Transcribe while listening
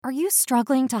Are you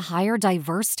struggling to hire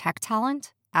diverse tech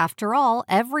talent? After all,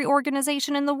 every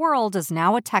organization in the world is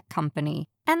now a tech company,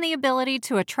 and the ability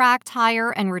to attract,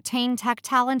 hire, and retain tech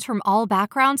talent from all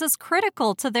backgrounds is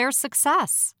critical to their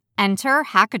success. Enter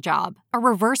Hackajob, a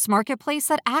reverse marketplace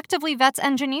that actively vets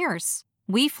engineers.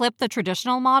 We flip the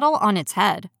traditional model on its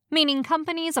head, meaning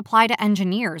companies apply to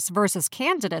engineers versus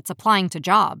candidates applying to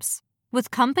jobs,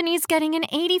 with companies getting an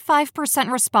 85%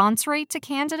 response rate to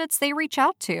candidates they reach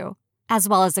out to, as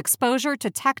well as exposure to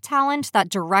tech talent that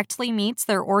directly meets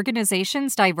their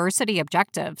organization's diversity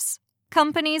objectives.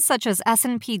 Companies such as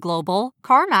S&P Global,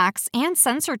 CarMax, and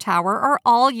Sensor Tower are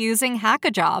all using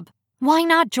Hackajob. Why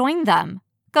not join them?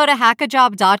 Go to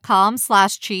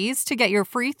hackajob.com/cheese to get your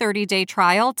free 30-day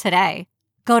trial today.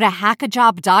 Go to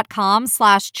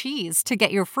hackajob.com/cheese to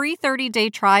get your free 30-day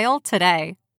trial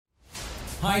today.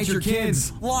 Hide your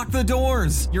kids. Lock the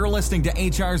doors. You're listening to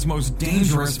HR's most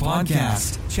dangerous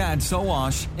podcast. Chad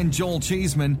Sowash and Joel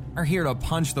Cheeseman are here to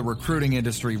punch the recruiting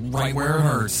industry right where it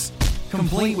hurts.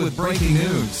 Complete with breaking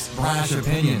news, brash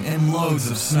opinion, and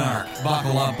loads of snark.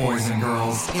 Buckle up, boys and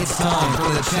girls. It's time for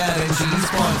the Chad and Cheese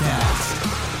Podcast.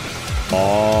 Oh,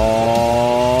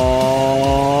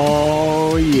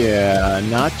 yeah.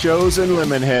 Nachos and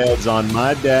lemon heads on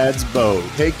my dad's boat.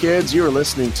 Hey, kids, you are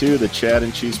listening to the Chad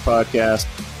and Cheese Podcast.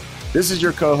 This is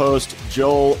your co-host,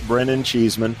 Joel Brennan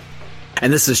Cheeseman.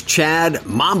 And this is Chad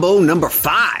Mambo number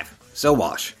 5,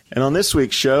 Sowash. And on this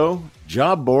week's show,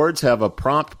 job boards have a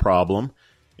prompt problem,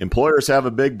 employers have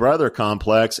a big brother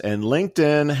complex, and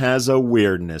LinkedIn has a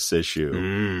weirdness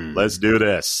issue. Let's do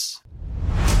this.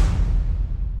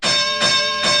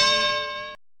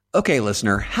 Okay,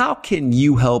 listener, how can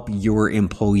you help your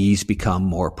employees become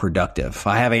more productive?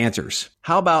 I have answers.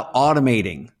 How about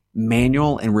automating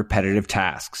manual and repetitive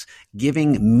tasks,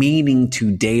 giving meaning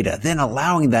to data, then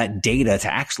allowing that data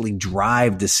to actually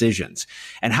drive decisions?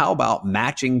 And how about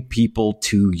matching people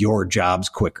to your jobs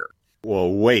quicker?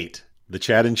 Well, wait. The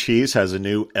Chad and Cheese has a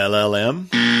new LLM?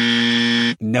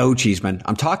 No, Cheeseman.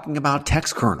 I'm talking about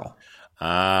text kernel.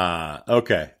 Ah,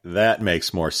 okay. That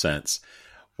makes more sense.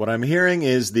 What I'm hearing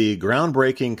is the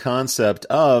groundbreaking concept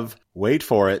of, wait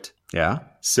for it,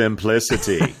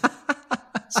 simplicity.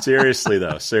 Seriously,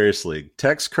 though,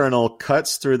 text kernel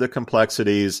cuts through the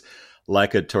complexities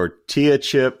like a tortilla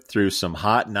chip through some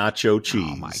hot nacho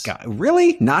cheese. Oh, my God.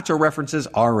 Really? Nacho references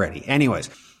already. Anyways,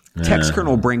 text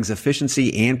kernel brings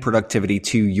efficiency and productivity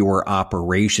to your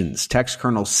operations. Text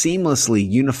kernel seamlessly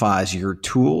unifies your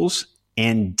tools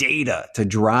and data to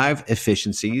drive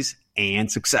efficiencies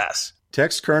and success.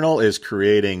 Text kernel is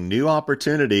creating new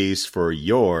opportunities for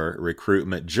your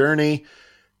recruitment journey,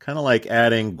 kind of like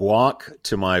adding guac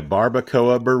to my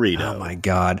barbacoa burrito. Oh, my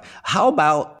God. How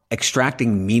about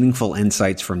extracting meaningful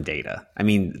insights from data? I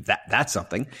mean, that's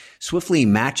something. Swiftly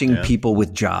matching people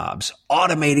with jobs,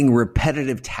 automating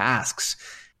repetitive tasks.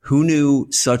 Who knew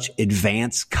such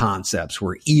advanced concepts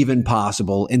were even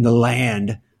possible in the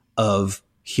land of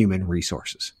human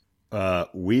resources?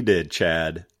 We did,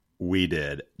 Chad. We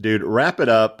did. Dude, wrap it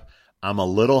up. I'm a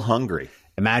little hungry.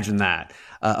 Imagine that.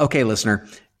 Okay, listener,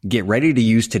 get ready to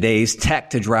use today's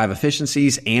tech to drive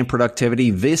efficiencies and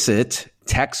productivity. Visit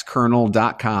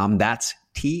textkernel.com. That's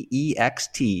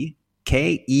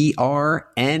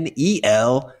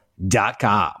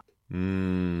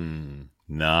TEXTKERNEL.com.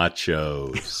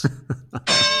 Nachos.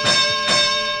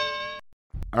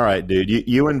 All right, dude.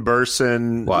 You and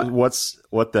Burson,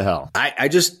 what the hell? I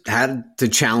just had to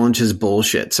challenge his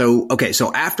bullshit. So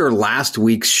after last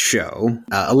week's show,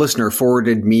 a listener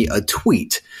forwarded me a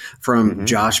tweet from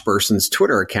Josh Burson's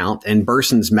Twitter account, and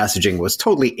Burson's messaging was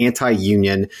totally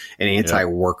anti-union and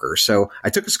anti-worker. So I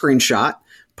took a screenshot,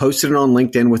 posted it on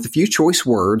LinkedIn with a few choice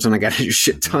words, and I got a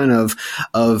shit ton of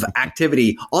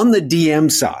activity on the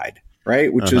DM side.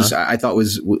 Right. Which I thought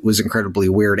was incredibly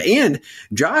weird. And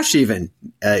Josh even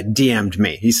DM'd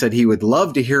me. He said he would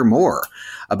love to hear more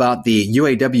about the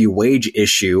UAW wage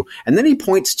issue. And then he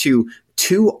points to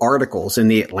 2 articles in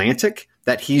the Atlantic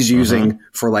that he's using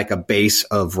for like a base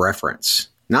of reference.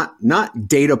 Not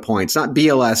data points, not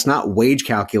BLS, not wage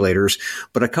calculators,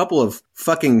 but a couple of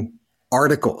fucking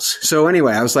articles. So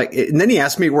anyway, I was like, and then he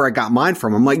asked me where I got mine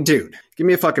from. I'm like, dude, give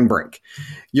me a fucking break.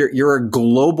 You're a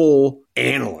global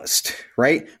analyst,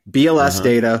 right? BLS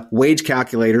data, wage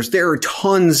calculators. There are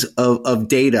tons of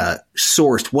data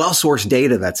well-sourced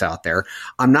data that's out there.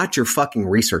 I'm not your fucking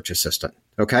research assistant.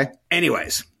 Okay.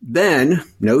 Anyways, then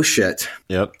no shit.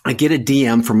 Yep. I get a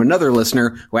DM from another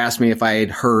listener who asked me if I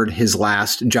had heard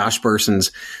Josh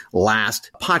Burson's last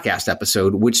podcast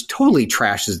episode, which totally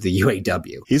trashes the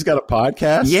UAW. He's got a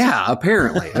podcast? Yeah,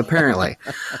 apparently.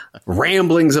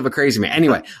 Ramblings of a crazy man.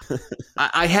 Anyway,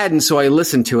 I hadn't, so I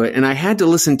listened to it, and I had to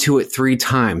listen to it 3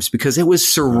 times because it was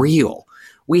surreal.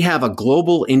 We have a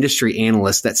global industry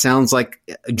analyst that sounds like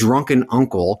a drunken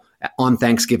uncle on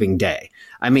Thanksgiving Day.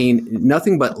 I mean,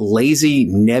 nothing but lazy,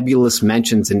 nebulous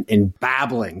mentions and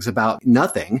babblings about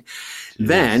nothing. Jeez.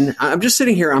 Then I'm just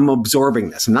sitting here. I'm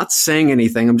absorbing this. I'm not saying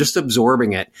anything. I'm just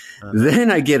absorbing it. Then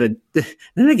I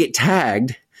get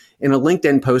tagged in a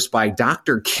LinkedIn post by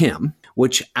Dr. Kim,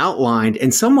 which outlined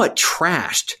and somewhat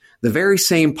trashed the very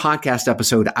same podcast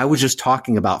episode I was just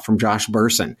talking about from Josh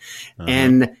Burson.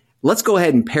 And let's go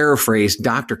ahead and paraphrase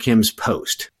Dr. Kim's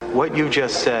post. What you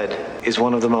just said is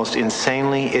one of the most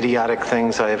insanely idiotic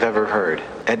things I have ever heard.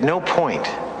 At no point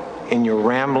in your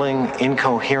rambling,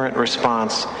 incoherent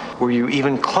response were you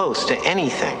even close to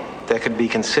anything that could be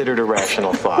considered a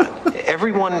rational thought.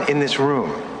 Everyone in this room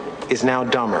is now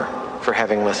dumber for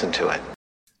having listened to it.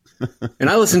 And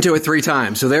I listened to it 3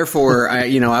 times. So therefore,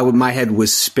 my head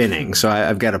was spinning. So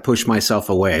I've got to push myself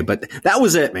away. But that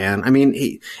was it, man. I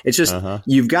mean, it's just,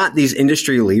 you've got these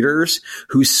industry leaders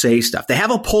who say stuff. They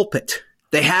have a pulpit.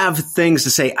 They have things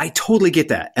to say. I totally get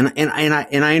that. And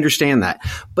I understand that.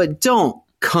 But don't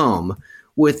come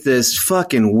with this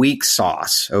fucking weak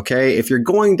sauce. Okay. If you're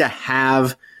going to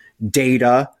have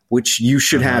data, which you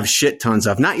should have shit tons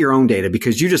of, not your own data,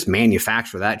 because you just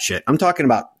manufacture that shit. I'm talking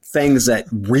about things that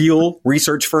real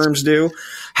research firms do.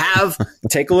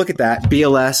 Take a look at that.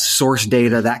 BLS, source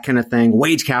data, that kind of thing,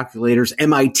 wage calculators,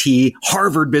 MIT,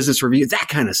 Harvard Business Review, that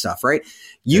kind of stuff, right?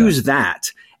 Use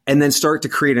that and then start to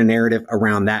create a narrative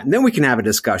around that. And then we can have a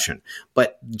discussion.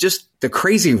 But just the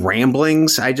crazy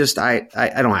ramblings, I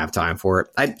don't have time for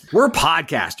it. We're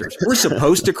podcasters. We're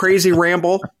supposed to crazy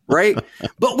ramble, right?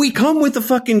 But we come with the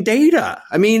fucking data.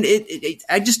 I mean,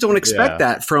 I just don't expect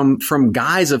that from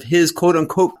guys of his quote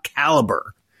unquote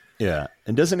caliber. Yeah.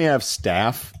 And doesn't he have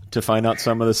staff to find out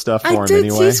some of the stuff for him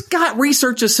anyway? He's got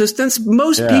research assistants.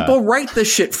 Most people write the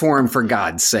shit for him, for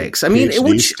God's sakes. I mean,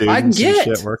 which I get.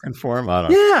 And shit working for him. I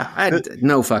don't know. Yeah. I had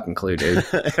no fucking clue, dude.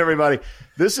 Everybody,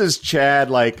 this is Chad,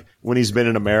 like when he's been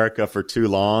in America for too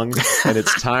long and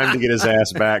it's time to get his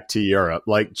ass back to Europe.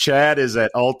 Like Chad is at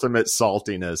ultimate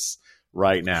saltiness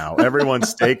right now. Everyone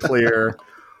stay clear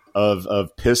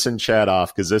of pissing Chad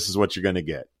off, because this is what you're going to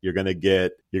get. You're going to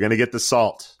get the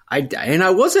salt.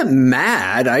 I wasn't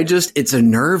mad. It's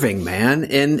unnerving, man.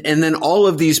 And then all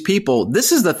of these people,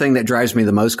 this is the thing that drives me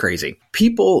the most crazy.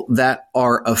 People that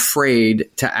are afraid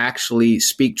to actually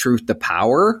speak truth to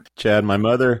power. Chad, my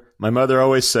mother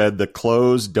always said the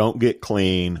clothes don't get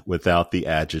clean without the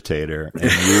agitator.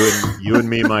 And you and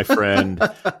me, my friend,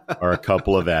 are a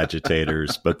couple of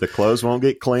agitators, but the clothes won't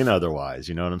get clean otherwise.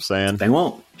 You know what I'm saying? They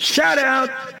won't. Shout out.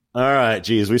 All right.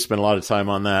 Geez, we spent a lot of time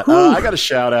on that. I got to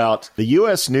shout out the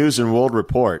U.S. News and World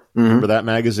Report. Remember that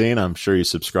magazine? I'm sure you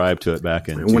subscribed to it back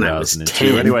in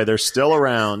 2002. Anyway, they're still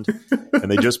around, and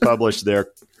they just published their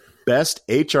best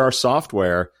HR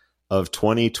software of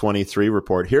 2023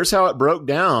 report. Here's how it broke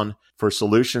down for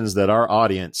solutions that our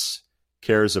audience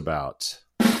cares about.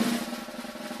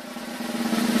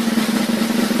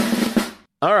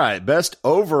 All right. Best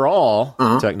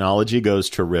overall technology goes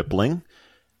to Rippling.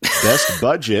 Best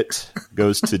budget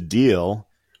goes to Deal.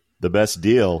 The best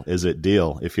deal is at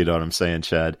Deal, if you know what I'm saying,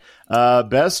 Chad.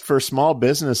 Best for small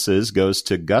businesses goes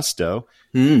to Gusto.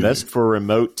 Best for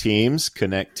remote teams,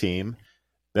 Connect Team.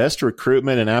 Best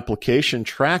recruitment and application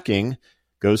tracking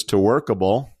goes to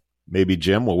Workable. Maybe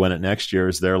Jim will win it next year,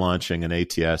 as they're launching an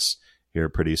ATS here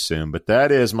pretty soon. But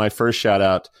that is my first shout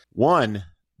out. One,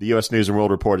 the U.S. News and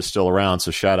World Report is still around, so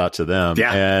shout out to them.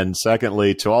 Yeah. And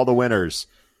secondly, to all the winners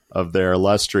of their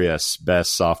illustrious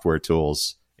best software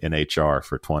tools in HR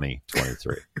for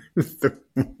 2023. The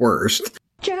worst.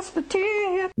 Just the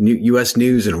tip. U.S.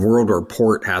 News and World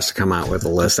Report has to come out with a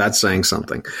list. That's saying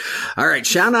something. All right.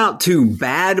 Shout out to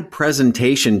bad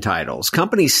presentation titles.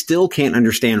 Companies still can't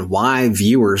understand why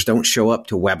viewers don't show up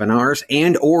to webinars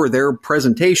and or their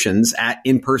presentations at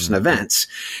in-person events.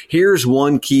 Here's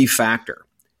one key factor.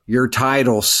 Your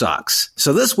title sucks.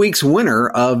 So this week's winner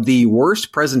of the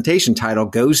worst presentation title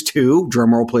goes to,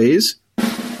 drumroll please,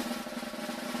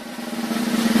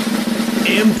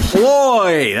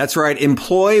 Employ. That's right.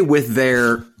 Employ, with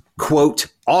their, quote,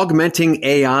 augmenting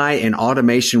AI and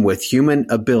automation with human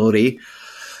ability,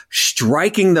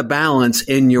 striking the balance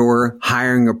in your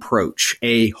hiring approach.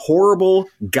 A horrible,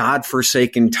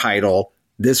 godforsaken title.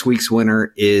 This week's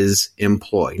winner is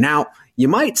Employ. Now, you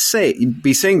might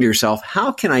be saying to yourself,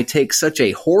 how can I take such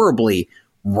a horribly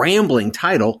rambling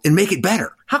title and make it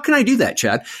better? How can I do that,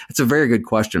 Chad? That's a very good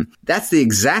question. That's the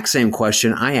exact same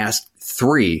question I asked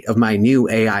 3 of my new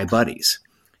AI buddies.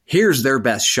 Here's their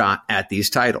best shot at these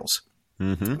titles.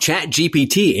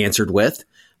 ChatGPT answered with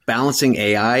balancing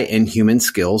AI and human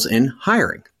skills in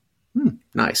hiring.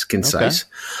 Nice, concise.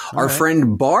 Okay. Our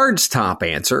friend Bard's top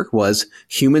answer was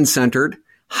human-centered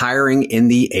hiring in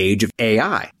the age of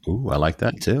AI. Ooh, I like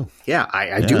that too. Yeah,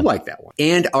 I do like that one.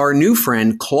 And our new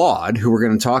friend Claude, who we're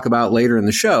going to talk about later in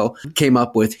the show, came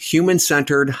up with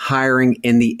human-centered hiring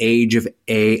in the age of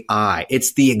AI.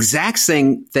 It's the exact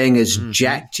same thing as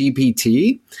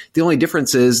ChatGPT. The only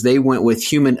difference is they went with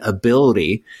human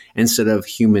ability instead of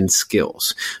human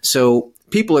skills. So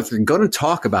people, if you're going to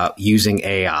talk about using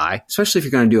AI, especially if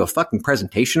you're going to do a fucking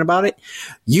presentation about it,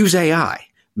 use AI.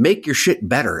 Make your shit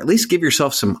better. At least give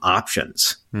yourself some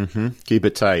options. Keep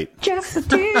it tight. Just a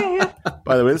tip.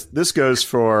 By the way, this goes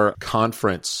for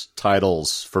conference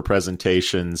titles for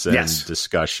presentations and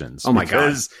discussions. Oh my God.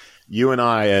 Because you and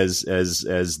I, as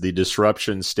the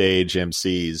disruption stage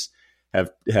MCs,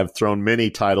 have thrown many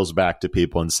titles back to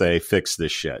people and say, fix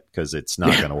this shit because it's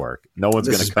not going to work. No one's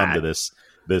going to come to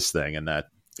this thing, and that.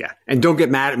 Yeah. And don't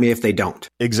get mad at me if they don't.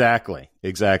 Exactly.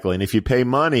 And if you pay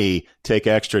money, take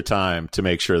extra time to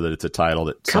make sure that it's a title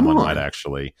that someone might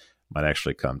actually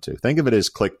come to. Think of it as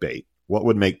clickbait. What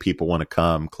would make people want to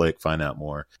come, click, find out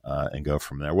more, and go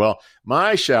from there? Well,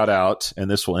 my shout out, and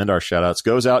this will end our shout outs,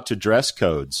 goes out to dress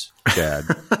codes, Chad.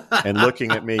 And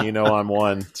looking at me, I'm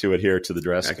one to adhere to the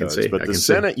dress codes. But the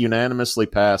Senate unanimously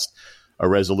passed a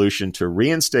resolution to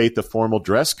reinstate the formal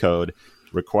dress code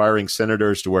requiring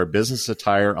senators to wear business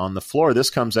attire on the floor. This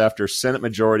comes after Senate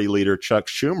Majority Leader Chuck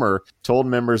Schumer told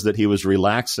members that he was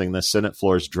relaxing the Senate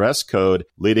floor's dress code,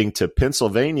 leading to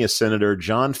Pennsylvania Senator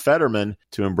John Fetterman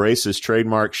to embrace his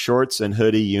trademark shorts and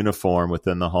hoodie uniform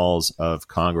within the halls of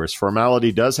Congress.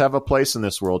 Formality does have a place in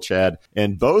this world, Chad,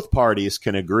 and both parties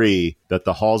can agree that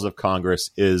the halls of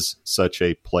Congress is such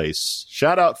a place.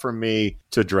 Shout out from me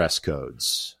to dress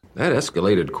codes. That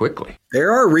escalated quickly.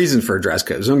 There are reasons for dress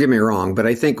codes, don't get me wrong, but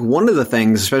I think one of the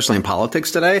things, especially in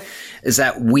politics today, is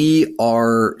that we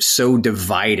are so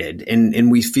divided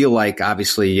and we feel like,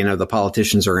 obviously, the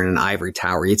politicians are in an ivory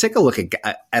tower. You take a look at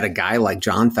a guy like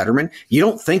John Fetterman, you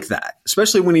don't think that,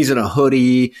 especially when he's in a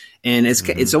hoodie, and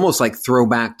it's almost like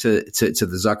throwback to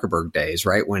the Zuckerberg days,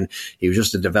 right? When he was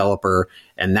just a developer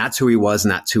and that's who he was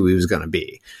and that's who he was going to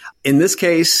be. In this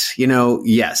case,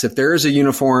 yes, if there is a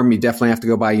uniform, you definitely have to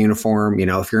go buy a uniform.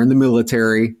 If you're in the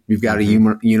military, you've got a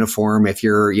uniform. If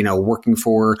you're, working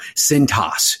for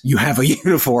Cintas, you have a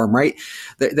uniform, right?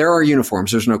 There are uniforms.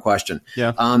 There's no question.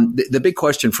 Yeah. The big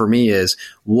question for me is,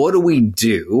 what do we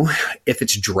do if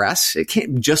it's dress? It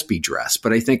can't just be dress,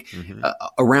 but I think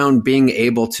around being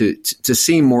able to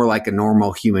seem more like a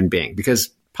normal human being, because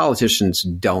politicians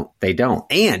don't.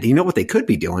 And you know what they could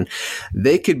be doing?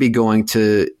 They could be going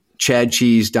to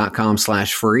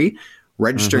chadcheese.com/free,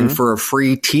 registering for a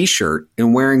free t-shirt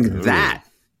and wearing that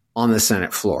on the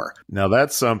Senate floor. Now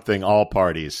that's something all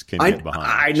parties can get behind.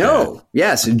 I know. Chad.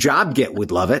 Yes. JobGet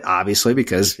would love it, obviously,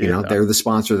 because, they're the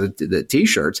sponsor of the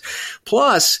t-shirts.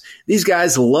 Plus, these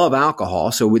guys love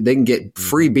alcohol, so they can get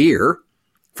free beer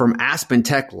from Aspen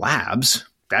Tech Labs.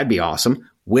 That'd be awesome.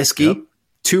 Whiskey.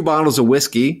 2 bottles of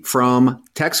whiskey from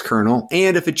Tex Kernel.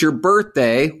 And if it's your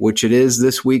birthday, which it is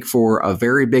this week for a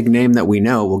very big name that we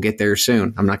know, we'll get there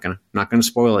soon. I'm not gonna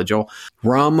spoil it, Joel.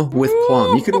 Rum with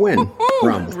plum. You could win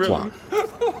rum with plum.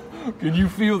 Can you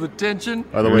feel the tension?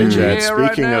 By the way, Chad,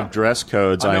 speaking of dress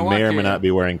codes, I may or may not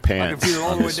be wearing pants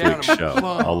on this week's show.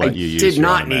 I'll let you use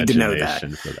your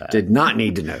imagination for that. Did not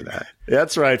need to know that.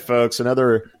 That's right, folks.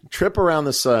 Another trip around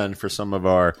the sun for some of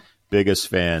our biggest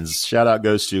fans. Shout out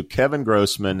goes to Kevin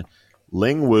Grossman,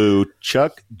 Ling Wu,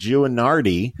 Chuck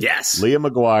Gianardi, Leah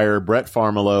McGuire, Brett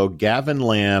Farmelo, Gavin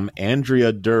Lamb,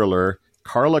 Andrea Durler,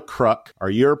 Carla Kruk, our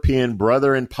European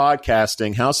brother in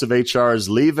podcasting, House of HR's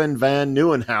Lieven van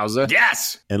Nieuwenhausen.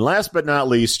 Yes! And last but not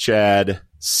least, Chad,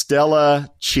 Stella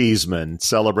Cheeseman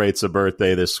celebrates a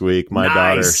birthday this week. My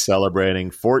daughter celebrating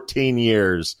 14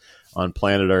 years on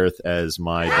planet Earth as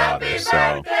my daughter.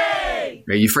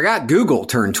 So you forgot Google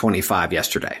turned 25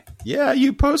 yesterday. Yeah,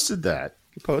 you posted that.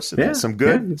 That. Some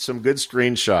good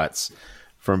screenshots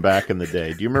from back in the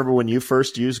day. Do you remember when you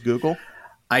first used Google?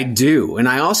 I do. And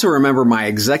I also remember my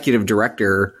executive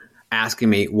director asking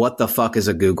me, what the fuck is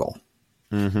a Google?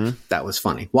 That was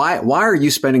funny. Why are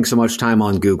you spending so much time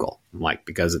on Google? I'm like,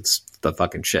 because it's the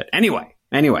fucking shit. Anyway,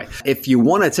 if you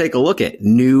want to take a look at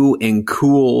new and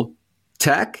cool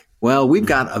tech, Well, we've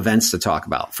got events to talk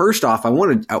about. First off, I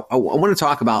want to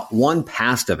talk about one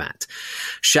past event.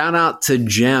 Shout out to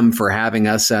Gem for having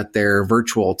us at their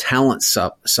virtual talent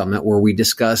summit, where we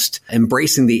discussed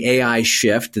embracing the AI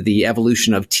shift, the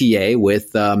evolution of TA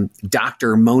with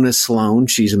Dr. Mona Sloan.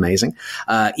 She's amazing.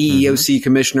 EEOC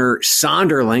Commissioner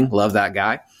Sonderling. Love that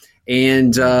guy.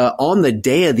 And on the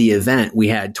day of the event, we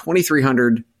had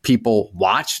 2,300 people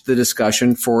watch the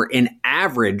discussion for an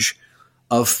average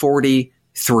of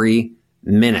 43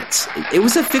 minutes. It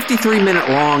was a 53-minute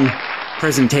long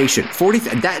presentation.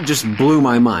 That just blew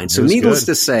my mind. So needless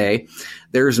to say,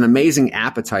 there's an amazing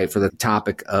appetite for the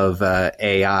topic of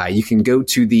AI. You can go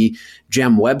to the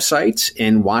GEM website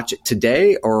and watch it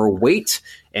today or wait,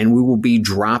 and we will be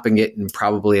dropping it in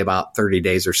probably about 30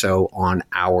 days or so on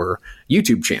our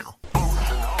YouTube channel.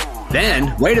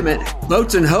 Then, wait a minute,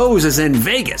 Boats and Hose is in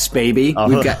Vegas, baby.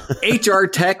 We've got HR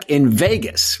Tech in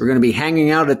Vegas. We're going to be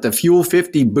hanging out at the Fuel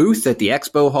 50 booth at the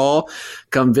Expo Hall.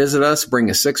 Come visit us, bring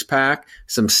a 6-pack,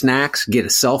 some snacks, get a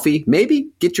selfie,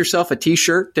 maybe get yourself a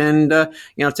T-shirt and,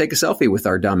 take a selfie with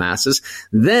our dumbasses.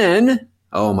 Then,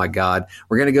 oh my God,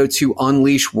 we're going to go to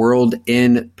Unleash World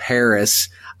in Paris.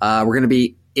 We're going to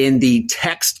be in the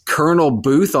Text Kernel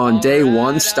booth on day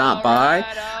one. Stop by.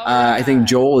 I think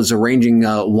Joel is arranging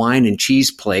a wine and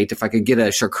cheese plate. If I could get a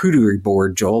charcuterie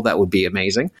board, Joel, that would be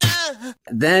amazing.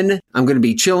 Then I'm going to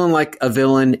be chilling like a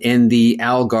villain in the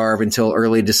Algarve until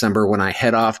early December when I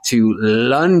head off to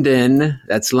London.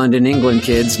 That's London, England,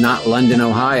 kids, not London,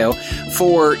 Ohio,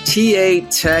 for TA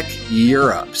Tech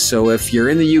Europe. So if you're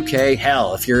in the UK,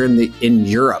 hell, if you're in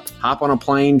Europe, hop on a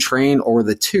plane, train, or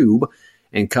the tube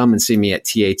and come and see me at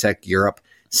TA Tech Europe.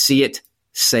 See it,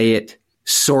 say it,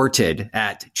 sorted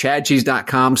at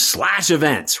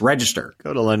chadcheese.com/events. Register.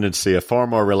 Go to London to see a far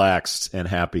more relaxed and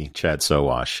happy Chad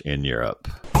Sowash in Europe.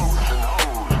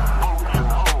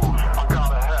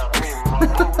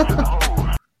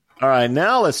 All right,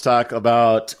 now let's talk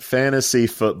about fantasy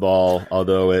football,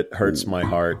 although it hurts my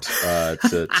heart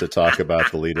to talk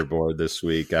about the leaderboard this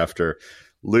week after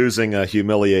losing a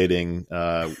humiliating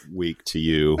week to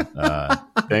you.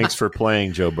 Thanks for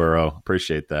playing, Joe Burrow.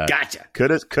 Appreciate that. Gotcha. Could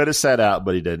have sat out,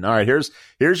 but he didn't. All right, here's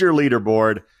your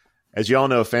leaderboard. As you all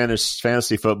know,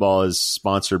 fantasy football is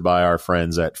sponsored by our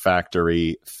friends at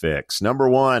Factory Fix. Number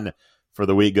 1 for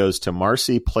the week goes to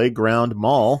Marcy Playground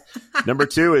Mall. Number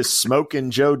 2 is Smokin'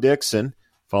 Joe Dixon,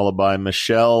 followed by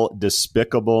Michelle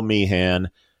Despicable Meehan.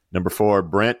 Number 4,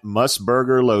 Brent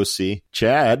Musburger Losi.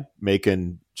 Chad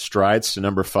making strides to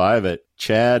number 5 at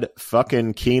Chad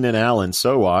fucking Keenan Allen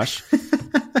Sowash.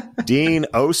 Dean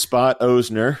O-Spot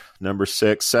Osner. Number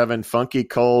 6, 7, Funky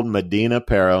Cold Medina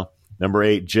Pero. Number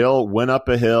 8, Jill Went Up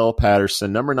a Hill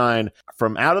Patterson. Number 9,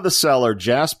 from out of the cellar,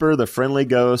 Jasper the Friendly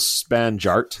Ghost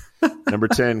Spanjart. Number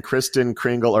 10, Kristen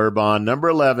Kringle Urban. Number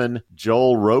 11,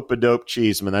 Joel Rope-a-Dope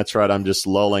Cheeseman. That's right, I'm just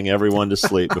lulling everyone to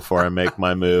sleep before I make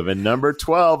my move. And number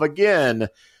 12, again,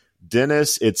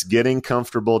 Dennis, it's getting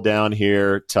comfortable down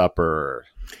here, Tupper.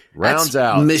 Rounds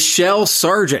out. Michelle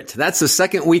Sargent. That's the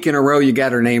second week in a row you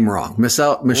got her name wrong.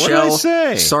 Michelle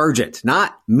Sargent,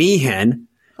 not Meehan.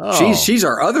 Oh. She's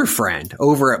our other friend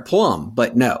over at Plum,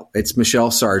 but no, it's Michelle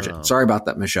Sargent. Oh. Sorry about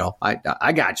that, Michelle. I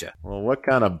got you. Well, what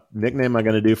kind of nickname am I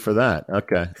going to do for that?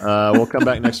 Okay. We'll come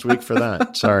back next week for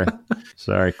that. Sorry.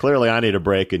 Clearly, I need a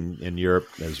break in Europe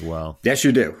as well. Yes,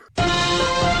 you do.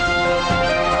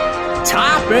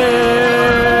 Topics!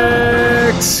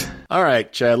 All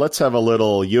right, Chad, let's have a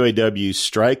little UAW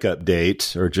strike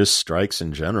update, or just strikes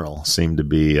in general seem to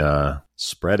be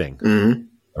spreading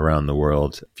around the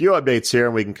world. A few updates here,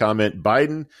 and we can comment.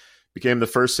 Biden became the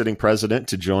first sitting president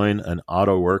to join an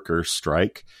auto worker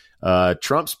strike.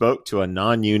 Trump spoke to a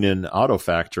non-union auto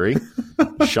factory.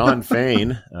 Sean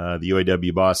Fain, the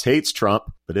UAW boss, hates Trump,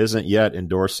 but isn't yet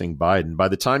endorsing Biden. By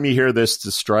the time you hear this,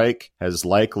 the strike has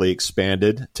likely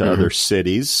expanded to other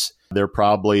cities. There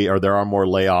are more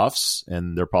layoffs,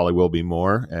 and there probably will be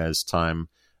more as time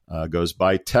goes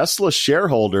by. Tesla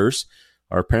shareholders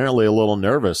are apparently a little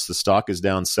nervous. The stock is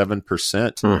down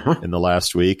 7% in the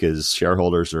last week as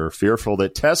shareholders are fearful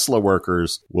that Tesla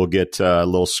workers will get a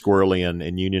little squirrely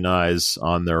and unionize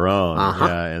on their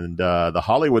own. The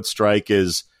Hollywood strike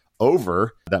is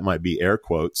over. That might be air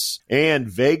quotes. And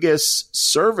Vegas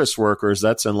service workers,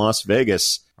 that's in Las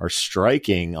Vegas, are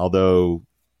striking, although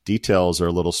details are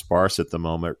a little sparse at the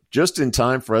moment. Just in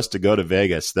time for us to go to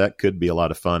Vegas. That could be a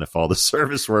lot of fun if all the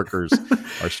service workers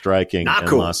are striking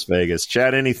in Las Vegas.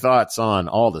 Chad, any thoughts on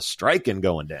all the striking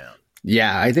going down?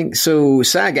 Yeah, I think so.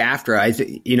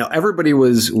 SAG-AFTRA, everybody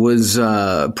was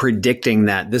predicting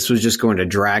that this was just going to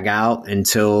drag out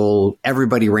until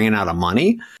everybody ran out of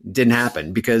money. Didn't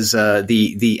happen because I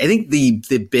think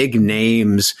the big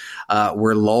names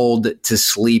were lulled to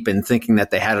sleep in thinking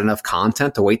that they had enough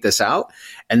content to wait this out,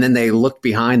 and then they looked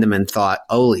behind them and thought,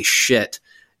 "Holy shit,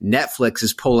 Netflix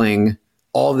is pulling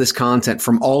all this content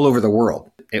from all over the world."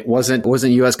 It wasn't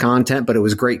U.S. content, but it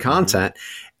was great content.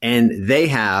 And they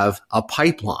have a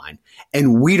pipeline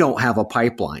and we don't have a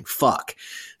pipeline. Fuck.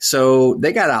 So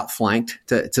they got outflanked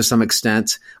to some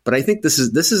extent, but I think this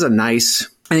is a nice,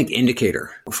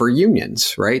 indicator for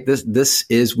unions, right?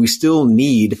 We still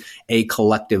need a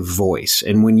collective voice.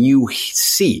 And when you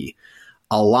see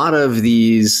a lot of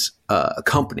these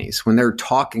companies, when they're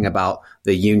talking about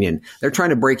the union, they're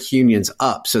trying to break unions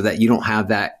up so that you don't have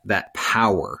that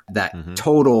power, that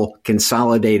total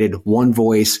consolidated one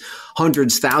voice,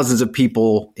 hundreds, thousands of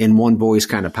people in one voice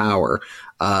kind of power.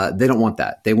 They don't want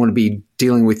that. They want to be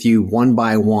dealing with you one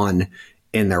by one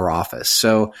in their office.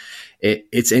 So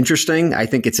it's interesting. I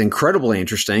think it's incredibly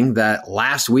interesting that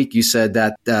last week you said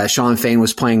that Sean Fain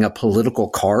was playing a political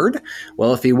card.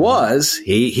 Well, if he was,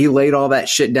 he laid all that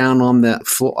shit down on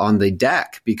the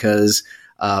deck because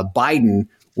Biden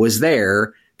was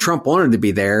there. Trump wanted to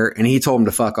be there, and he told him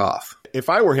to fuck off. If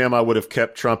I were him, I would have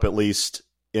kept Trump at least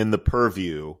in the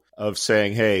purview of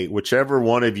saying, hey, whichever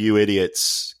one of you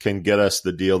idiots can get us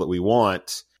the deal that we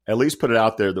want, at least put it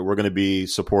out there that we're going to be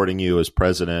supporting you as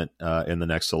president in the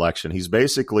next election. He's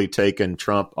basically taken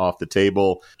Trump off the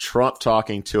table. Trump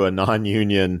talking to a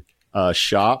non-union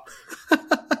shop.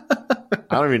 I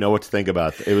don't even know what to think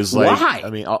about it. It was like, why? I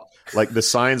mean, like the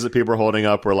signs that people were holding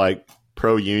up were like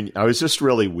pro-union. I was just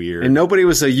really weird. And nobody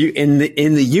was in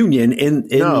the union.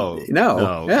 No.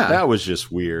 Yeah. That was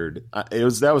just weird.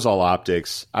 That was all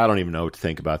optics. I don't even know what to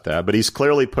think about that. But he's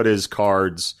clearly put his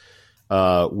cards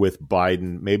with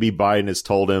Biden. Maybe Biden has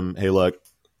told him, hey, look,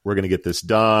 we're going to get this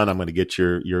done. I'm going to get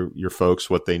your folks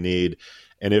what they need.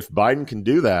 And if Biden can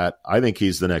do that, I think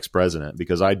he's the next president,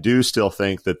 because I do still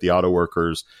think that the auto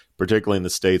workers, particularly in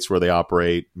the states where they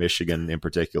operate, Michigan in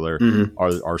particular,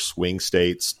 are swing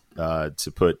states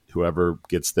to put whoever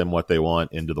gets them what they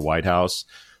want into the White House.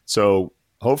 So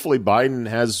hopefully Biden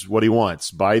has what he wants.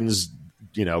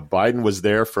 Biden was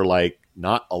there for like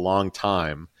not a long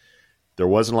time. There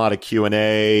wasn't a lot of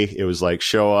Q&A. It was like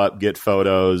show up, get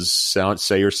photos,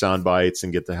 say your sound bites,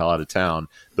 and get the hell out of town.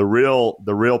 The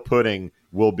real pudding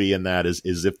will be in that is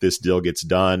if this deal gets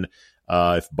done.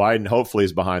 If Biden hopefully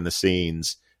is behind the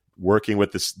scenes working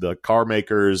with the car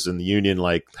makers and the union,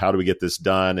 like how do we get this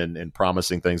done and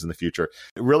promising things in the future.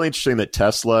 Really interesting that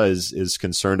Tesla is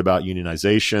concerned about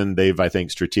unionization. They've, I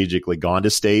think, strategically gone to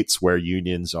states where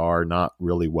unions are not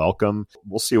really welcome.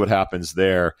 We'll see what happens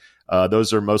there.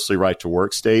 Those are mostly right to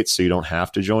work states, so you don't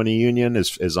have to join a union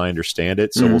as I understand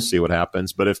it. So we'll see what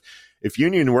happens. But if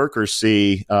union workers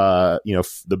see,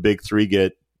 the big three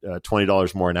get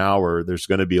 $20 more an hour, there's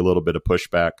going to be a little bit of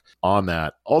pushback on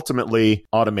that. Ultimately,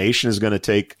 automation is going to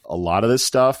take a lot of this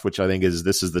stuff, which I think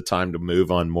this is the time to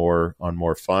move on more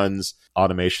funds.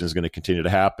 Automation is going to continue to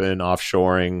happen.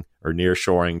 Offshoring or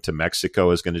nearshoring to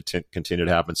Mexico is going to continue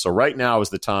to happen. So right now is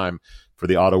the time for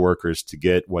the auto workers to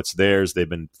get what's theirs. They've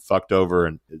been fucked over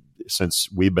and since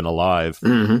we've been alive,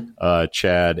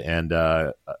 Chad, and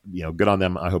good on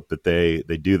them. I hope that they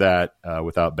do that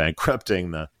without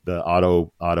bankrupting the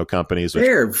auto companies.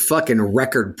 They're fucking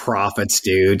record profits,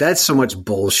 dude. That's so much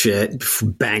bullshit.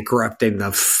 Bankrupting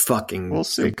the fucking. We'll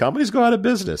see. Companies go out of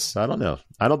business. I don't know.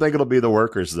 I don't think it'll be the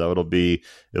workers though. It'll be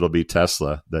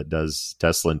Tesla that does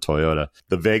Tesla and Toyota.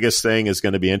 The Vegas thing is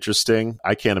going to be interesting.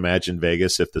 I can't imagine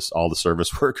Vegas if all the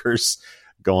service workers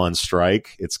go on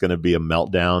strike. It's going to be a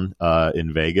meltdown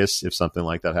in Vegas if something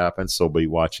like that happens. So we'll be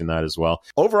watching that as well.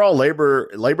 Overall,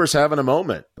 labor's having a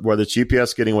moment. Whether it's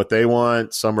UPS getting what they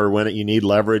want, some are when you need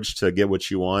leverage to get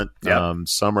what you want. Yep.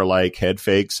 Some are like head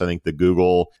fakes. I think the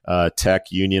Google tech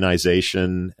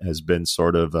unionization has been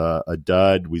sort of a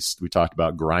dud. We talked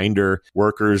about Grindr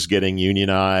workers getting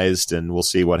unionized, and we'll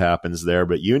see what happens there.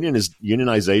 But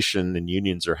unionization and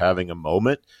unions are having a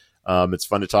moment. It's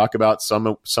fun to talk about.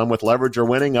 Some with leverage are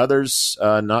winning, others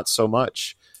not so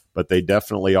much. But they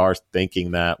definitely are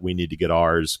thinking that we need to get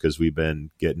ours because we've been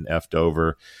getting effed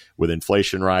over with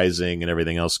inflation rising and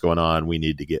everything else going on. We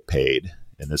need to get paid.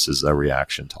 And this is a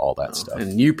reaction to all that stuff.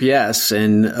 And UPS,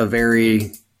 in a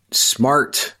very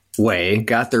smart way,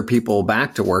 got their people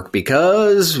back to work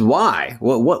because why?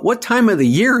 What time of the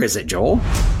year is it, Joel?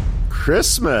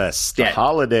 Christmas, the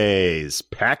holidays,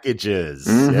 packages.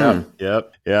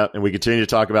 Yep. And we continue to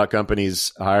talk about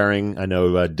companies hiring. I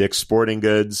know Dick's Sporting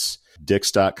Goods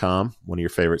Dix.com, one of your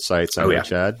favorite sites.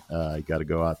 Chad. You got to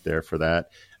go out there for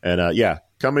that. And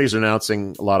companies are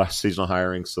announcing a lot of seasonal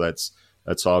hiring, so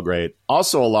that's all great.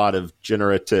 Also, a lot of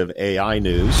generative AI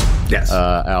news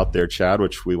out there, Chad,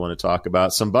 which we want to talk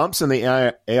about. Some bumps in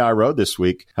the AI road this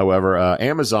week. However,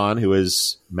 Amazon, who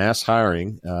is mass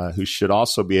hiring, who should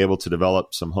also be able to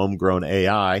develop some homegrown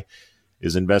AI,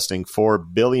 is investing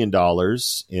 $4 billion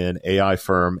in AI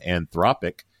firm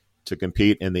Anthropic to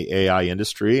compete in the AI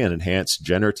industry and enhance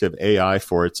generative AI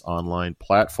for its online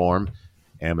platform,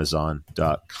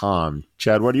 Amazon.com.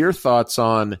 Chad, what are your thoughts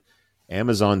on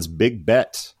Amazon's big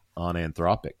bet on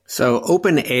Anthropic? So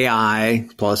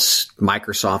OpenAI plus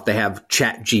Microsoft, they have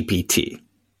ChatGPT.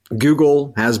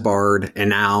 Google has Bard, and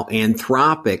now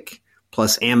Anthropic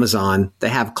plus Amazon, they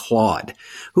have Claude.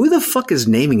 Who the fuck is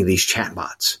naming these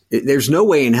chatbots? There's no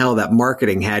way in hell that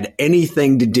marketing had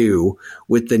anything to do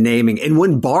with the naming. And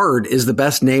when Bard is the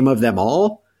best name of them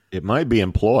all, it might be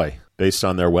Employ. Based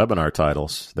on their webinar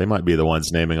titles, they might be the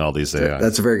ones naming all these AI.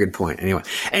 That's a very good point.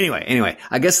 Anyway,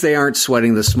 I guess they aren't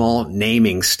sweating the small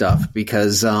naming stuff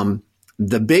because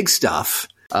the big stuff,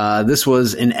 this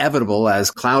was inevitable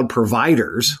as cloud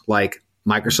providers like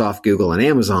Microsoft, Google, and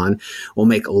Amazon will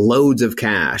make loads of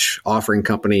cash offering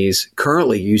companies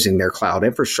currently using their cloud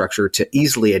infrastructure to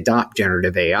easily adopt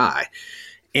generative AI.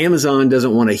 Amazon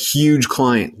doesn't want a huge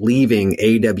client leaving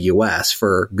AWS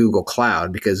for Google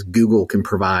Cloud because Google can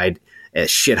provide a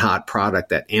shit hot product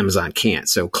that Amazon can't.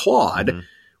 So Claude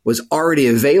was already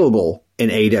available in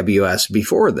AWS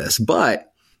before this, but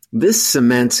this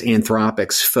cements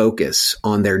Anthropic's focus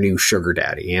on their new sugar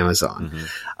daddy, Amazon.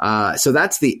 So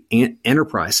that's the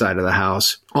enterprise side of the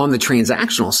house. On the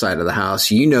transactional side of the house,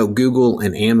 Google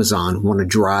and Amazon want to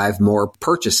drive more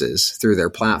purchases through their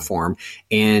platform,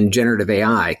 and generative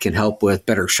AI can help with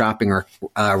better shopping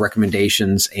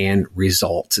recommendations and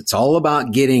results. It's all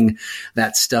about getting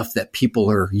that stuff that people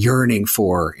are yearning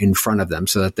for in front of them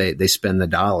so that they spend the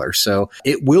dollar. So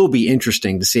it will be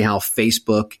interesting to see how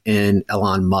Facebook and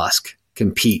Elon Musk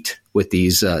compete with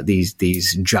these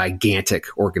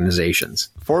gigantic organizations.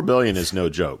 $4 billion is no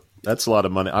joke. That's a lot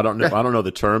of money. I don't know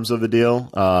the terms of the deal,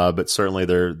 but certainly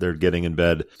they're getting in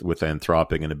bed with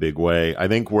Anthropic in a big way. I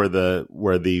think where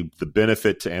the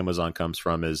benefit to Amazon comes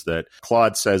from is that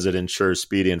Claude says it ensures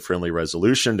speedy and friendly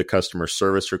resolution to customer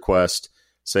service requests,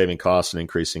 saving costs and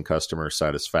increasing customer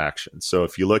satisfaction. So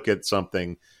if you look at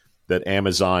something that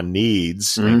Amazon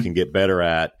needs and can get better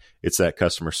at, it's that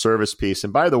customer service piece.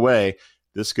 And by the way,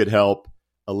 this could help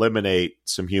eliminate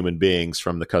some human beings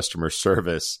from the customer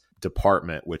service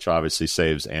department, which obviously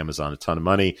saves Amazon a ton of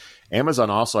money. Amazon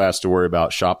also has to worry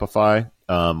about Shopify.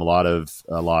 A lot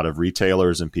of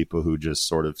retailers and people who just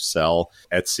sort of sell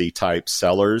Etsy type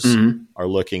sellers are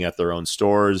looking at their own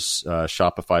stores.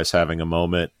 Shopify's having a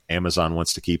moment. Amazon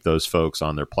wants to keep those folks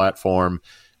on their platform.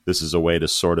 This is a way to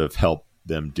sort of help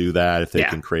them do that. If they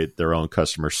can create their own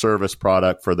customer service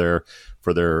product for their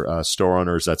store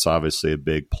owners, that's obviously a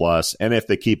big plus. And if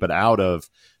they keep it out of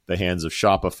the hands of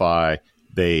Shopify,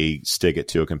 they stick it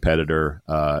to a competitor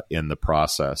in the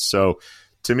process. So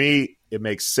to me, it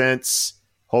makes sense.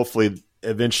 Hopefully,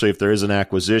 eventually, if there is an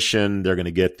acquisition, they're going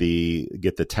to get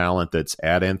the talent that's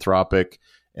at Anthropic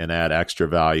and add extra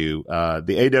value.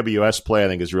 The AWS play, I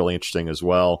think, is really interesting as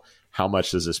well. How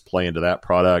much does this play into that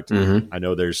product? I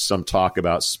know there's some talk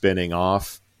about spinning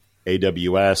off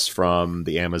AWS from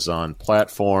the Amazon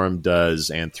platform.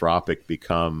 Does Anthropic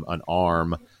become an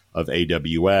arm of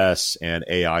AWS and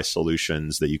AI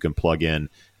solutions that you can plug in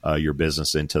your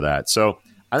business into that? So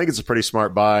I think it's a pretty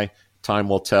smart buy. Time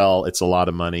will tell. It's a lot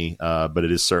of money, but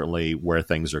it is certainly where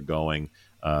things are going.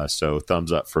 So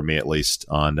thumbs up for me, at least,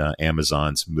 on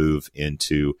Amazon's move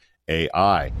into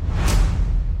AI.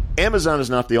 Amazon is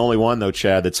not the only one, though,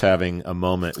 Chad, that's having a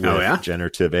moment with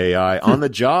generative AI. On the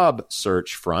job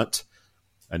search front,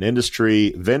 an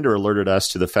industry vendor alerted us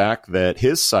to the fact that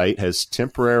his site has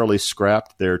temporarily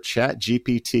scrapped their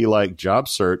ChatGPT-like job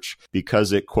search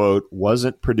because it, quote,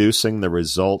 wasn't producing the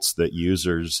results that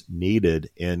users needed,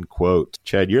 end quote.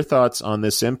 Chad, your thoughts on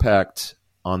this impact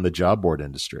on the job board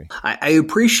industry? I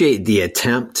appreciate the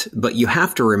attempt, but you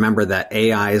have to remember that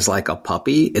AI is like a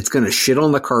puppy. It's going to shit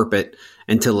on the carpet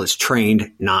until it's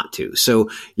trained not to. So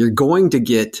you're going to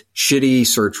get shitty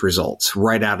search results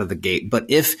right out of the gate. But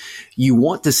if you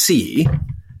want to see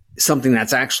something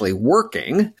that's actually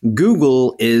working,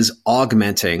 Google is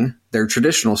augmenting their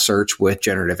traditional search with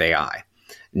generative AI,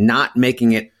 not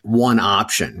making it one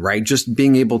option, right? Just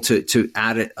being able to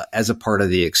add it as a part of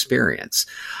the experience.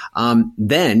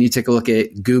 Then you take a look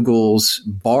at Google's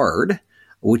Bard,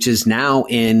 which is now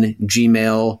in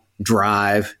Gmail,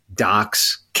 Drive,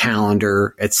 Docs,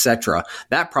 calendar, etc.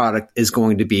 That product is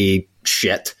going to be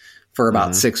shit for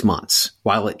about 6 months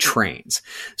while it trains.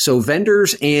 So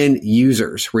vendors and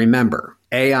users, remember,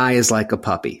 AI is like a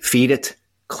puppy. Feed it,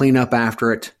 clean up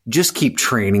after it, just keep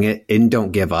training it and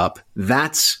don't give up.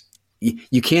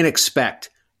 You can't expect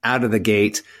out of the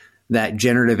gate that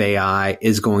generative AI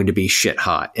is going to be shit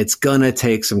hot. It's going to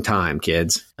take some time,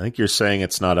 kids. I think you're saying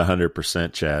it's not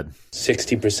 100%, Chad.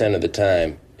 60% of the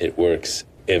time, it works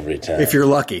every time. If you're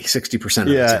lucky, 60% of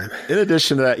the time. In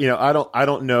addition to that, I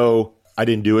don't know. I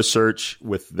didn't do a search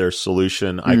with their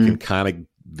solution. I can kind of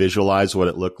visualize what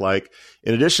it looked like.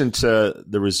 In addition to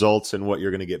the results and what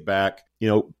you're going to get back,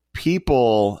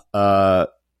 people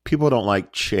don't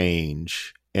like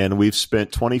change. And we've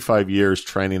spent 25 years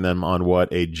training them on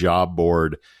what a job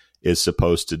board is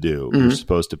supposed to do. You're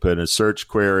supposed to put in a search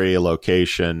query, a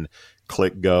location,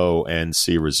 click go, and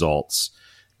see results.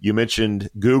 You mentioned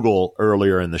Google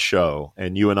earlier in the show,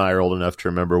 and you and I are old enough to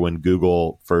remember when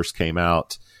Google first came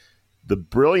out. The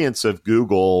brilliance of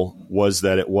Google was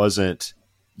that it wasn't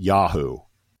Yahoo.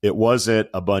 It wasn't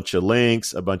a bunch of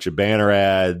links, a bunch of banner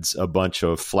ads, a bunch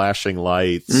of flashing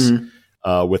lights,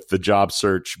 with the job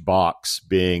search box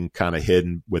being kind of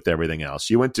hidden with everything else.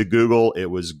 You went to Google, it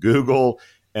was Google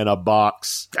and a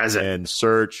box and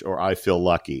search, or I Feel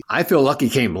Lucky. I Feel Lucky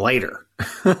came later.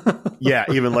 Yeah,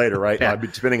 even later, right? Yeah.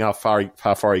 Depending how far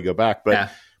you go back.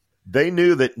 But they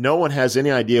knew that no one has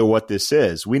any idea what this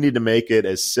is. We need to make it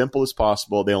as simple as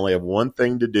possible. They only have one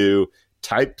thing to do,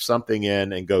 type something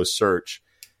in and go search.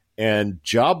 And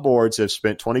job boards have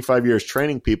spent 25 years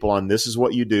training people on this is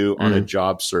what you do on a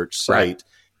job search site. Right.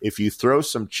 If you throw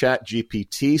some Chat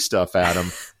GPT stuff at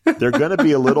them, they're going to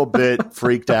be a little bit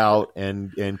freaked out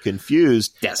and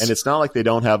confused. Yes. And it's not like they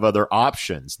don't have other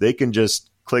options. They can just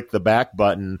click the back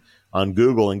button on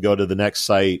Google and go to the next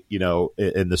site,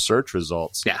 in the search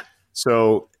results. Yeah.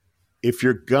 So if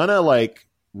you're going to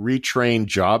retrain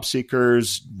job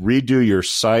seekers, redo your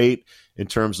site in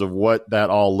terms of what that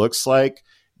all looks like,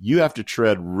 you have to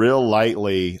tread real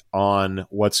lightly on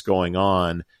what's going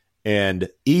on and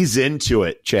ease into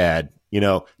it, Chad.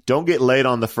 Don't get late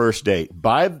on the first date.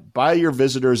 Buy your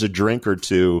visitors a drink or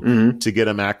two to get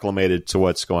them acclimated to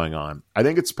what's going on. I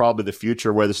think it's probably the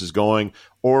future where this is going,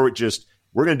 or just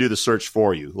we're going to do the search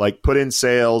for you. Like put in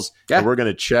sales, and we're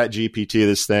going to Chat GPT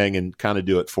this thing and kind of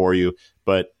do it for you.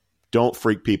 But don't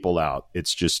freak people out.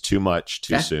 It's just too much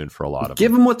too soon for a lot of them.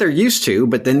 Give them what they're used to,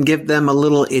 but then give them a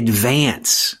little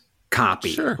advance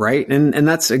copy, right? And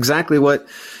that's exactly what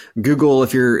Google,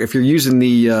 if you're using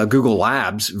the Google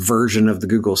Labs version of the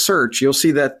Google search, you'll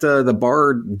see that the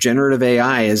Bard generative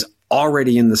AI is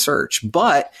already in the search,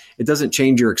 but it doesn't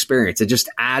change your experience. It just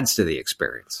adds to the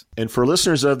experience. And for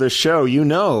listeners of this show,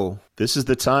 this is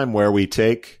the time where we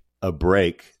take a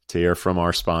break to hear from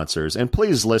our sponsors. And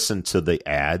please listen to the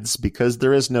ads because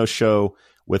there is no show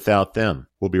without them.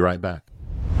 We'll be right back.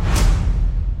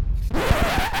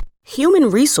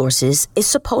 Human resources is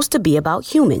supposed to be about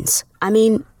humans. I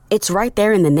mean, it's right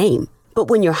there in the name. But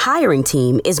when your hiring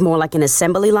team is more like an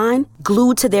assembly line,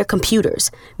 glued to their computers,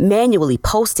 manually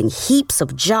posting heaps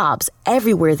of jobs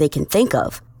everywhere they can think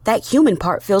of, that human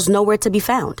part feels nowhere to be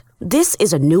found. This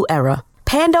is a new era.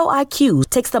 Pando IQ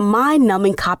takes the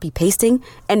mind-numbing copy-pasting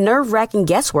and nerve-wracking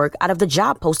guesswork out of the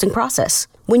job posting process.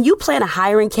 When you plan a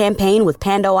hiring campaign with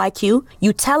Pando IQ,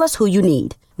 you tell us who you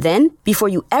need. Then, before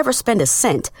you ever spend a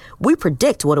cent, we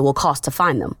predict what it will cost to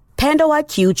find them. Pando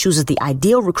IQ chooses the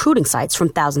ideal recruiting sites from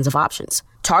thousands of options,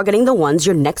 targeting the ones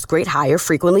your next great hire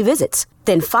frequently visits,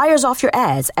 then fires off your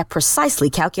ads at precisely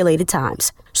calculated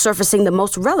times, surfacing the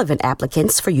most relevant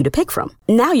applicants for you to pick from.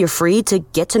 Now you're free to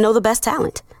get to know the best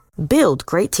talent, build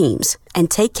great teams, and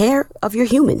take care of your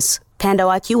humans. Pando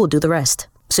IQ will do the rest,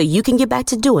 so you can get back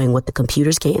to doing what the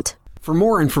computers can't. For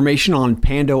more information on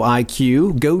Pando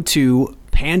IQ, go to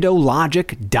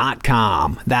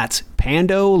pandologic.com. That's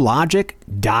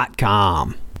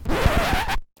pandologic.com.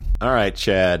 All right,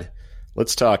 Chad,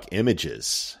 let's talk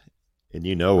images. And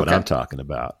you know what I'm talking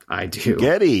about. I do.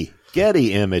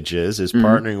 Getty Images is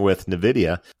partnering with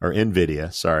NVIDIA,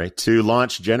 to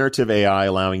launch generative AI,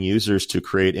 allowing users to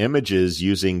create images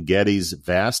using Getty's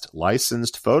vast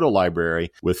licensed photo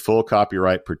library with full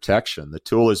copyright protection. The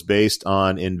tool is based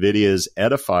on NVIDIA's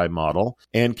Edify model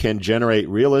and can generate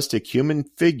realistic human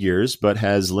figures, but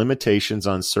has limitations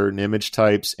on certain image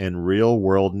types and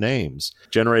real-world names.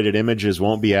 Generated images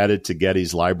won't be added to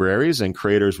Getty's libraries, and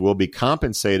creators will be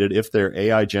compensated if their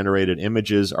AI-generated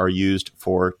images are used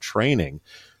for training.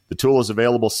 The tool is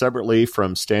available separately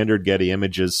from standard Getty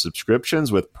Images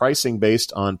subscriptions with pricing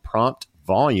based on prompt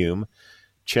volume.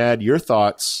 Chad, your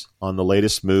thoughts on the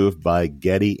latest move by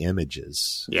Getty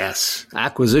Images? Yes.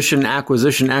 Acquisition.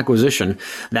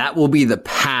 That will be the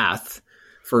path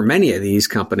for many of these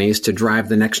companies to drive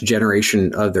the next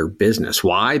generation of their business.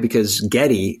 Why? Because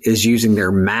Getty is using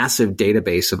their massive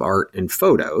database of art and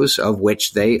photos, of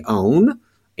which they own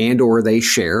and or they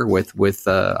share with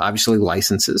obviously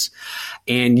licenses,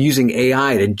 and using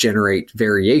AI to generate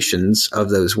variations of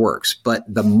those works. But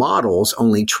the models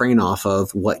only train off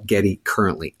of what Getty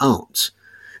currently owns.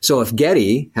 So if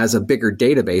Getty has a bigger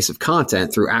database of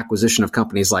content through acquisition of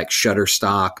companies like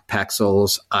Shutterstock,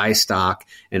 Pexels, iStock,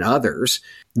 and others,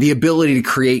 the ability to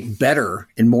create better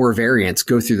and more variants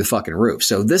go through the fucking roof.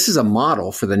 So this is a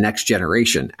model for the next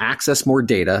generation. Access more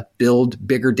data, build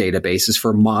bigger databases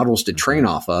for models to train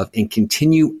off of, and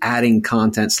continue adding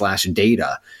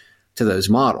content/data to those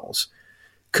models.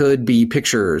 Could be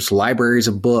pictures, libraries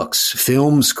of books,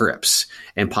 film scripts,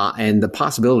 and the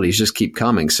possibilities just keep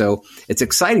coming. So it's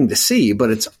exciting to see,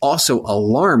 but it's also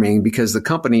alarming because the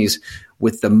companies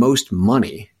with the most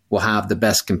money will have the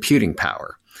best computing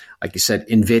power. Like you said,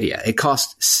 NVIDIA. It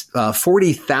costs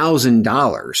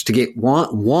 $40,000 to get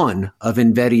one of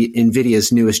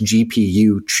NVIDIA's newest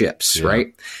GPU chips,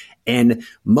 right? And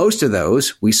most of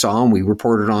those we saw and we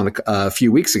reported on a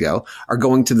few weeks ago are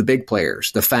going to the big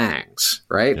players, the FANGs,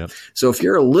 right? Yep. So if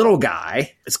you're a little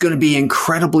guy, it's going to be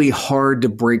incredibly hard to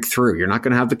break through. You're not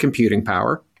going to have the computing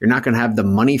power. You're not going to have the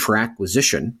money for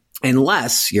acquisition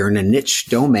unless you're in a niche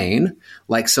domain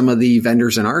like some of the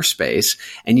vendors in our space,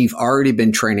 and you've already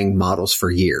been training models for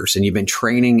years, and you've been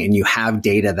training and you have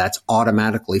data that's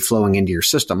automatically flowing into your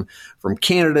system from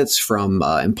candidates, from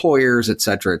employers, et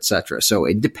cetera, et cetera. So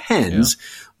it depends. Yeah.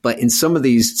 But in some of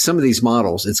these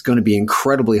models, it's going to be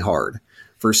incredibly hard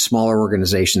for smaller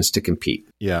organizations to compete.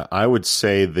 Yeah, I would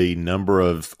say the number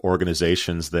of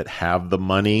organizations that have the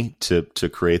money to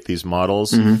create these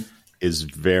models is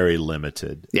very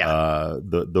limited. Yeah.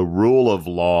 The rule of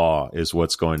law is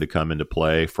what's going to come into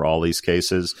play for all these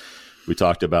cases. We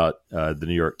talked about the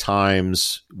New York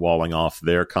Times walling off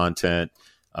their content.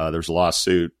 There's a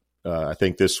lawsuit, I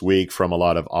think this week, from a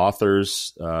lot of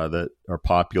authors that are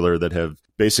popular that have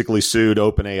basically sued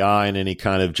OpenAI and any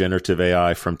kind of generative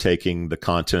AI from taking the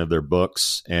content of their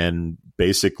books and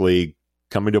basically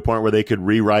coming to a point where they could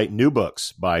rewrite new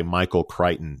books by Michael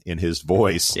Crichton in his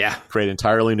voice, create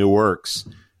entirely new works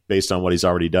based on what he's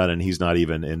already done, and he's not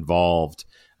even involved.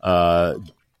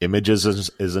 Images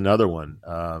is another one.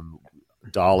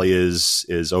 Dolly is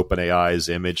OpenAI's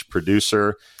image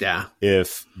producer. Yeah.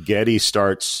 If Getty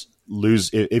starts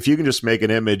if you can just make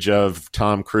an image of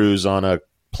Tom Cruise on a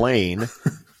plane,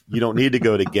 you don't need to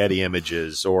go to Getty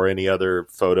Images or any other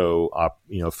photo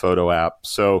app.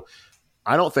 So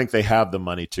I don't think they have the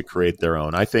money to create their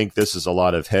own. I think this is a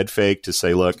lot of head fake to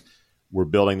say, look, we're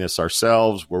building this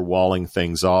ourselves. We're walling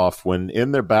things off, when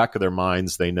in their back of their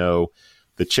minds, they know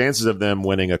the chances of them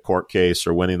winning a court case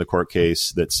or winning the court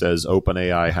case that says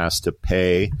OpenAI has to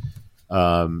pay.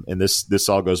 And this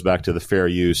all goes back to the fair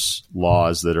use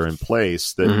laws that are in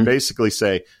place that basically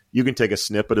say you can take a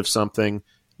snippet of something.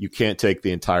 You can't take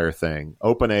the entire thing.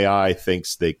 OpenAI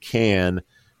thinks they can.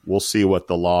 We'll see what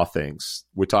the law thinks.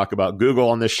 We talk about Google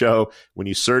on this show. When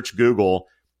you search Google,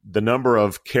 the number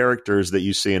of characters that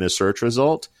you see in a search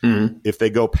result, if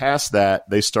they go past that,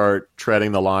 they start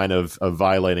treading the line of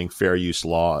violating fair use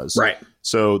laws. Right.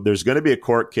 So there's going to be a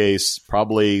court case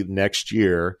probably next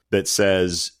year that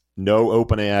says, no,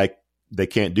 OpenAI, they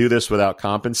can't do this without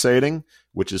compensating,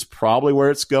 which is probably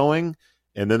where it's going.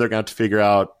 And then they're going to have to figure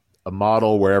out a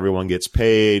model where everyone gets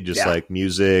paid, just like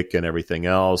music and everything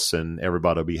else, and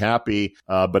everybody will be happy.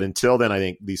 But until then, I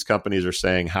think these companies are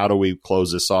saying, how do we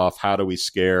close this off? How do we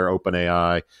scare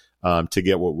OpenAI to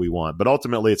get what we want? But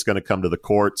ultimately, it's going to come to the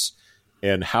courts,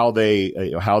 and how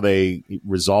they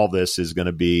resolve this is going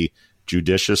to be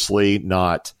judiciously,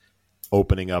 not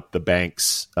opening up the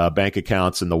bank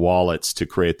accounts and the wallets to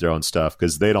create their own stuff,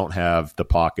 because they don't have the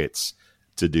pockets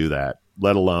to do that,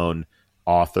 let alone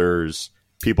authors,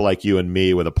 people like you and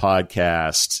me with a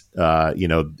podcast.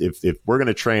 If we're going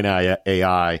to train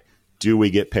AI, do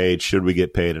we get paid? Should we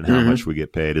get paid? And how much we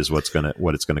get paid is what it's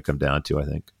going to come down to, I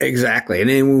think. Exactly. And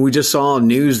then we just saw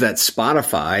news that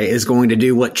Spotify is going to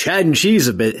do what Chad and Cheese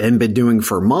have been doing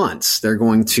for months. They're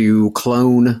going to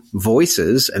clone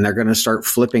voices, and they're going to start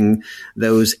flipping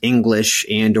those English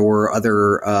and or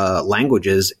other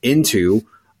languages into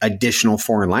additional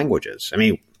foreign languages. I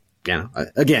mean,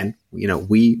 again,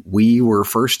 we were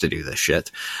first to do this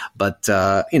shit, but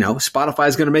Spotify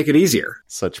is going to make it easier.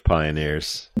 Such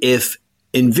pioneers. If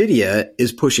NVIDIA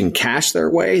is pushing cache their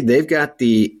way. They've got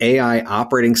the AI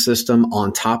operating system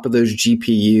on top of those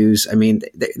GPUs. I mean,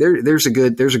 there's a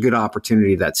good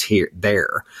opportunity that's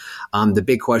there. The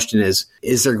big question is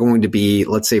there going to be,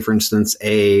 let's say, for instance,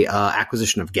 a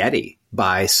acquisition of Getty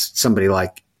by somebody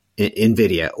like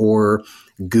NVIDIA or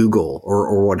Google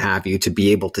or what have you to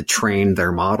be able to train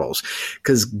their models?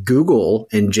 Because Google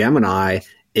and Gemini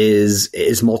is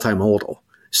multimodal.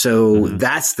 So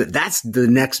that's the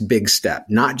next big step,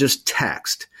 not just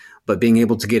text, but being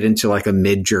able to get into like a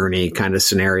Mid-Journey kind of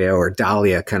scenario or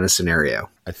Dahlia kind of scenario.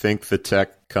 I think the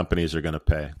tech companies are going to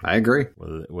pay. I agree.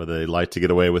 Whether they like to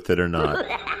get away with it or not.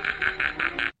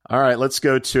 All right, let's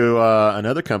go to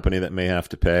another company that may have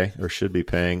to pay or should be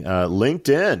paying.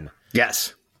 LinkedIn.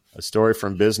 Yes. A story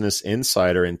from Business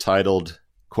Insider entitled,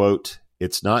 quote,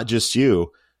 "It's not just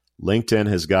you. LinkedIn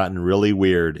has gotten really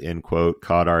weird," end quote,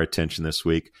 caught our attention this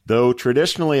week. Though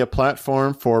traditionally a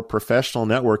platform for professional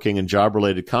networking and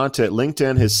job-related content,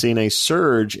 LinkedIn has seen a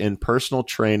surge in personal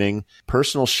training,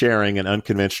 personal sharing, and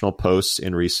unconventional posts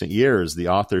in recent years. The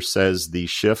author says the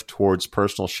shift towards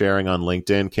personal sharing on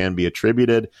LinkedIn can be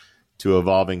attributed to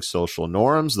evolving social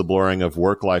norms, the blurring of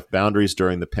work-life boundaries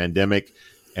during the pandemic,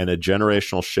 and a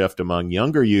generational shift among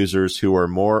younger users who are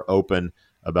more open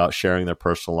about sharing their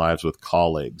personal lives with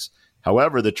colleagues.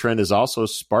 However, the trend has also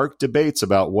sparked debates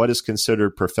about what is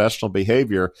considered professional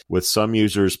behavior, with some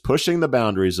users pushing the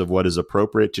boundaries of what is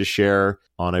appropriate to share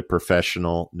on a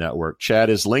professional network. Chad,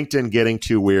 is LinkedIn getting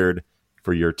too weird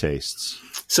for your tastes?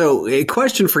 So a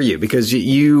question for you, because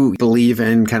you believe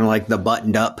in kind of like the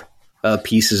buttoned up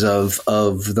pieces of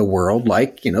the world,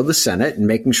 like, you know, the Senate and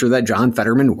making sure that John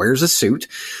Fetterman wears a suit.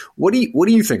 What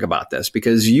do you think about this?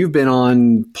 Because you've been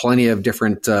on plenty of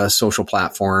different social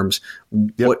platforms.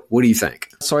 Yep. What do you think?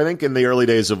 So I think in the early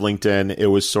days of LinkedIn, it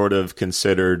was sort of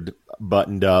considered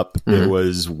buttoned up. Mm-hmm. It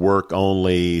was work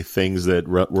only, things that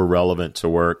were relevant to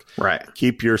work. Right.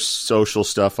 Keep your social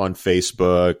stuff on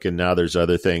Facebook, and now there's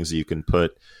other things that you can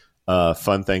put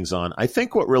fun things on. I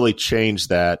think what really changed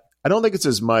that, I don't think it's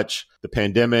as much the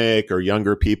pandemic or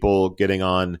younger people getting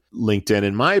on LinkedIn.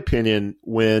 In my opinion,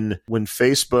 when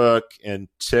Facebook and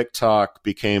TikTok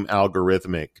became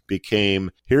algorithmic, became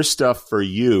here's stuff for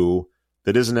you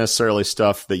that isn't necessarily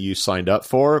stuff that you signed up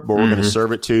for, but we're going to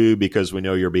serve it to you because we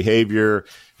know your behavior.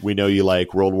 We know you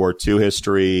like World War II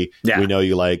history. Yeah. We know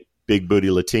you like big booty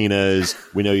Latinas.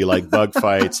 We know you like bug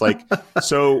fights. Like,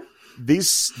 so the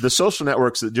social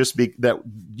networks that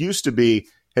used to be,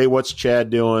 hey, what's Chad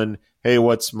doing? Hey,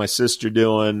 what's my sister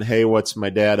doing? Hey, what's my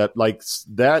dad up? Like,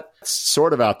 that's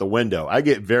sort of out the window. I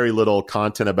get very little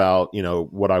content about, you know,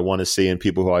 what I want to see and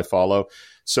people who I follow.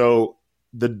 So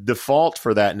the default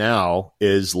for that now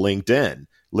is LinkedIn.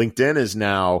 LinkedIn is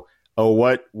now,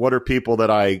 what are people that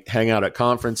I hang out at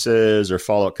conferences or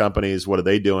follow at companies? What are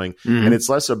they doing? Mm-hmm. And it's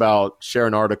less about share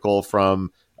an article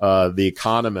from The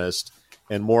Economist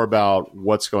and more about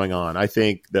what's going on. I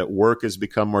think that work has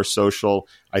become more social.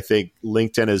 I think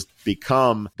LinkedIn has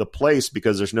become the place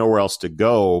because there's nowhere else to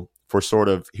go for sort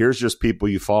of, here's just people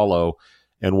you follow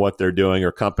and what they're doing,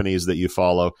 or companies that you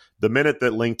follow. The minute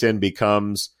that LinkedIn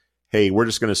becomes, hey, we're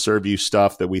just going to serve you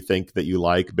stuff that we think that you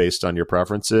like based on your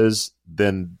preferences,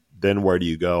 then where do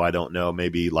you go? I don't know.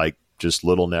 Maybe like just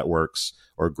little networks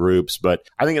or groups. But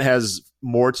I think it has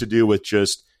more to do with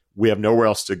just, we have nowhere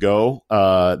else to go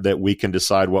that we can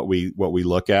decide what we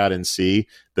look at and see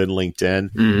than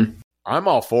LinkedIn. Mm-hmm. I'm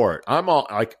all for it.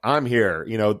 I'm here.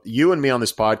 You know, you and me on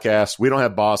this podcast, we don't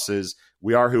have bosses.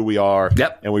 We are who we are.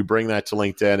 Yep. And we bring that to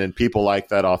LinkedIn, and people like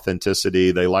that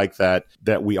authenticity. They like that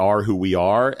we are who we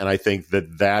are. And I think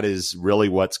that is really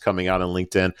what's coming out on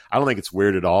LinkedIn. I don't think it's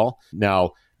weird at all.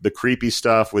 Now, the creepy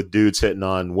stuff with dudes hitting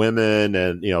on women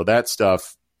and, you know, that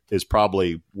stuff is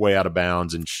probably way out of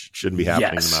bounds and shouldn't be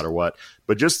happening no matter what.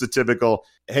 But just the typical,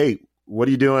 hey, what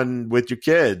are you doing with your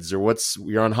kids, or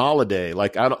you're on holiday?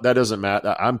 Like, that doesn't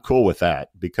matter. I'm cool with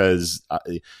that because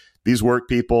these work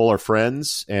people are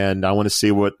friends, and I want to see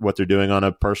what they're doing on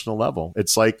a personal level.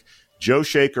 It's like Joe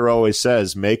Shaker always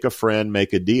says, make a friend,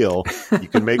 make a deal. You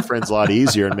can make friends a lot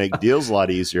easier and make deals a lot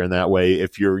easier in that way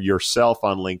if you're yourself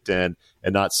on LinkedIn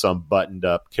and not some buttoned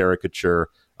up caricature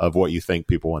of what you think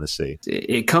people want to see.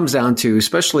 It comes down to,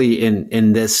 especially in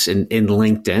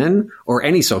LinkedIn or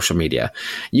any social media,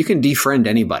 you can defriend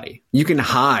anybody. You can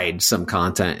hide some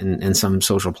content in some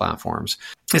social platforms.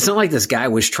 It's not like this guy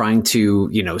was trying to,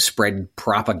 you know, spread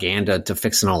propaganda to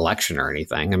fix an election or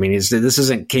anything. I mean, this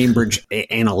isn't Cambridge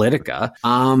Analytica.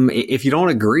 If you don't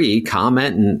agree,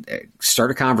 comment and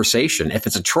start a conversation. If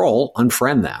it's a troll,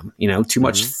 unfriend them. You know, too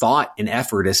much thought and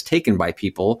effort is taken by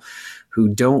people who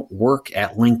don't work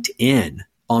at LinkedIn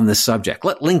on this subject.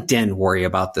 Let LinkedIn worry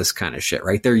about this kind of shit,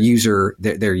 right? Their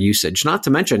usage. Not to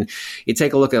mention, you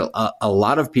take a look at a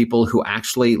lot of people who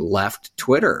actually left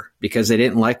Twitter because they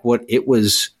didn't like what it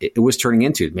was turning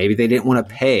into. Maybe they didn't want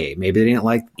to pay. Maybe they didn't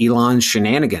like Elon's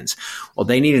shenanigans. Well,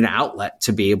 they need an outlet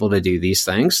to be able to do these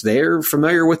things. They're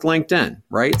familiar with LinkedIn,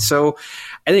 right? So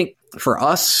I think for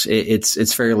us,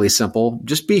 it's fairly simple.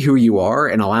 Just be who you are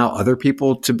and allow other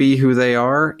people to be who they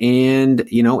are. And,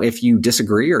 if you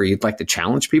disagree or you'd like to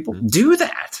challenge people, do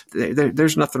that.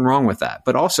 There's nothing wrong with that.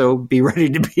 But also be ready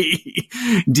to be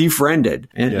defriended.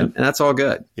 And that's all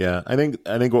good. Yeah. I think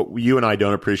what you and I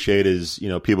don't appreciate is,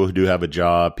 people who do have a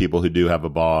job, people who do have a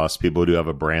boss, people who do have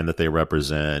a brand that they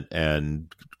represent, and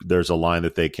there's a line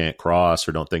that they can't cross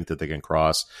or don't think that they can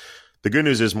cross. The good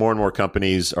news is more and more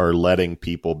companies are letting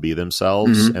people be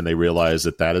themselves, and they realize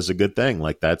that is a good thing.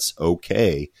 Like, that's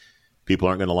okay. People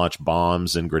aren't going to launch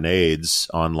bombs and grenades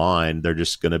online. They're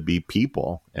just going to be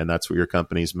people, and that's what your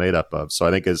company's made up of. So I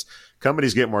think as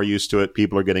companies get more used to it,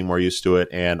 people are getting more used to it,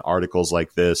 and articles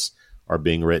like this are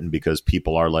being written because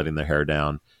people are letting their hair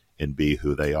down and be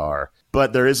who they are.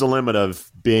 But there is a limit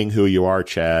of being who you are,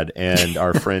 Chad, and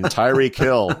our friend Tyreek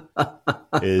Hill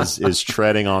is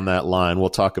treading on that line. We'll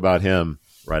talk about him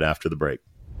right after the break.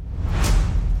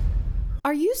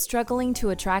 Are you struggling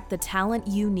to attract the talent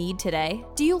you need today?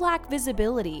 Do you lack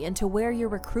visibility into where your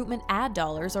recruitment ad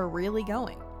dollars are really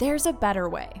going? There's a better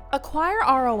way. Acquire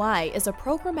ROI is a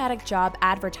programmatic job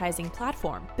advertising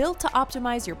platform built to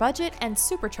optimize your budget and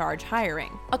supercharge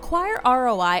hiring. Acquire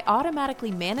ROI automatically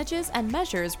manages and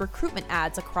measures recruitment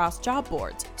ads across job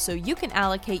boards, so you can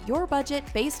allocate your budget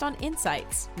based on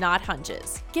insights, not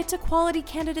hunches. Get to quality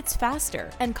candidates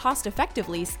faster and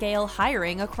cost-effectively scale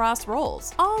hiring across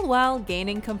roles, all while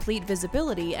gaining complete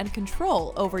visibility and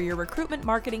control over your recruitment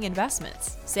marketing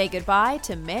investments. Say goodbye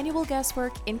to manual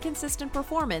guesswork, inconsistent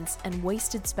performance, and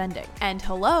wasted spending. And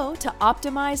hello to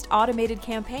optimized automated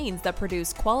campaigns that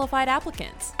produce qualified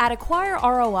applicants. At Acquire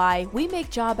ROI, we make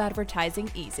job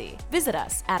advertising easy. Visit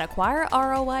us at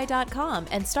acquireroi.com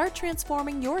and start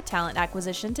transforming your talent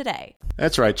acquisition today.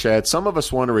 That's right, Chad. Some of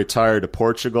us want to retire to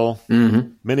Portugal.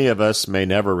 Many of us may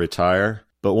never retire.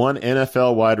 But one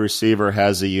NFL wide receiver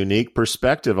has a unique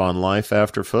perspective on life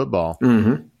after football.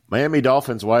 Miami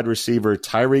Dolphins wide receiver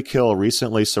Tyreek Hill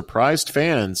recently surprised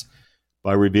fans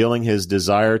by revealing his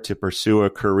desire to pursue a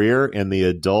career in the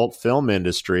adult film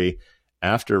industry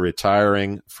after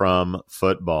retiring from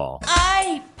football.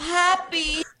 Ay,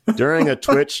 papi! During a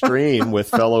Twitch stream with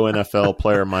fellow NFL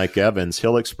player Mike Evans,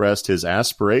 Hill expressed his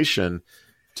aspiration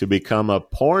to become a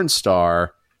porn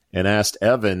star and asked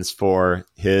Evans for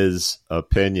his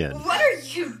opinion. What are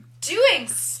you doing,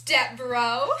 step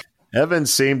bro?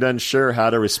 Evans seemed unsure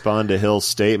how to respond to Hill's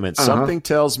statement. Something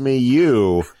tells me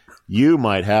you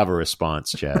might have a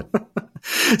response, Chad.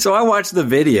 So I watched the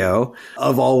video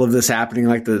of all of this happening,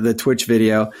 like the Twitch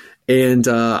video, and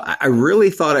I really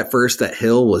thought at first that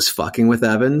Hill was fucking with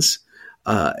Evans.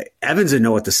 Evans didn't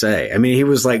know what to say. I mean, he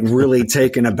was like really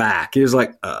taken aback. He was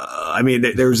like,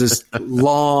 there was this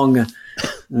long,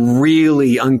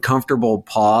 really uncomfortable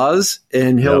pause,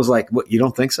 and Hill was like, "What? You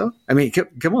don't think so? I mean,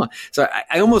 come on." So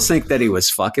I almost think that he was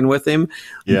fucking with him.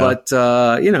 But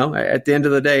at the end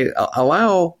of the day,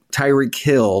 allow Tyreek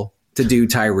Hill to do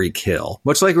Tyreek Hill.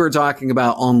 Much like we were talking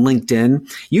about on LinkedIn.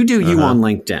 You do you on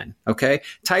LinkedIn, okay?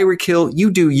 Tyreek Hill,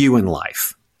 you do you in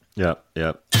life. Yep.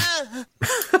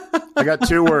 I got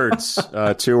two words,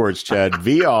 Chad.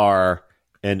 VR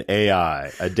and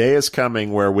AI. A day is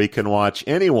coming where we can watch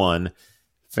anyone,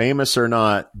 famous or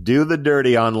not, do the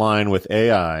dirty online with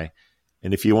AI.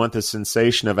 And if you want the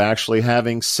sensation of actually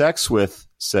having sex with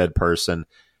said person,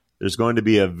 there's going to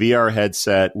be a VR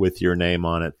headset with your name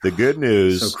on it. The good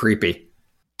news, so creepy.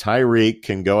 Tyreek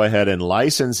can go ahead and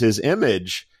license his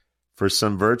image for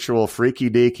some virtual freaky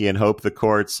deaky and hope the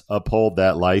courts uphold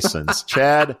that license.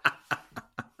 Chad,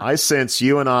 I sense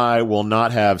you and I will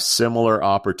not have similar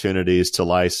opportunities to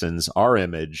license our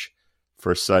image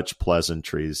for such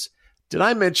pleasantries. Did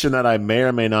I mention that I may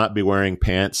or may not be wearing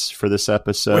pants for this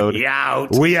episode?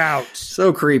 We out.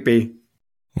 So creepy.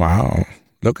 Wow.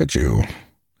 Look at you.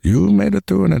 You made it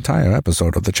through an entire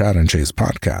episode of the Chad and Cheese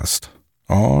podcast.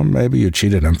 Or maybe you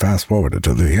cheated and fast-forwarded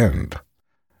to the end.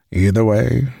 Either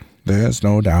way, there's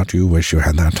no doubt you wish you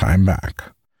had that time back.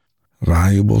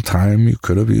 Valuable time you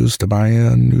could have used to buy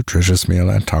a nutritious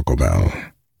meal at Taco Bell,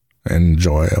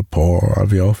 enjoy a pour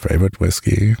of your favorite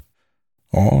whiskey,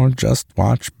 or just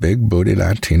watch big booty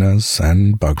Latinas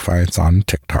and bug fights on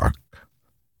TikTok.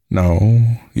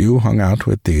 No, you hung out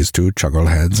with these two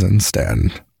chuckleheads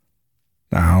instead.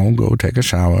 Now go take a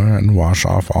shower and wash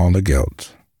off all the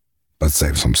guilt. But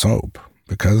save some soap,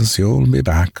 because you'll be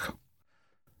back.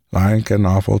 Like an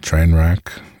awful train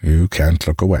wreck, you can't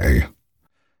look away.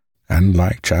 And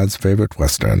like Chad's favorite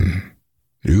Western,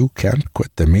 you can't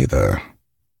quit them either.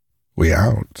 We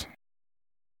out.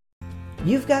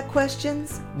 You've got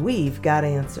questions, we've got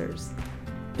answers.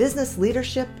 Business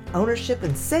leadership, ownership,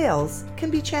 and sales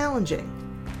can be challenging.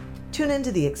 Tune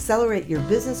into the Accelerate Your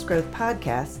Business Growth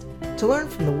podcast to learn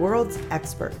from the world's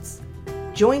experts.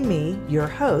 Join me, your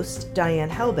host, Diane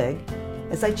Helbig,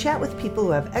 as I chat with people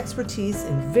who have expertise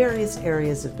in various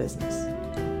areas of business.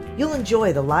 You'll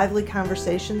enjoy the lively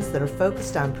conversations that are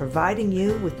focused on providing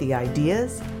you with the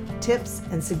ideas, tips,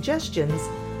 and suggestions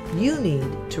you need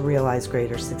to realize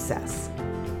greater success.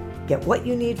 Get what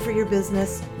you need for your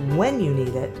business when you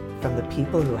need it from the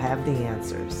people who have the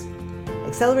answers.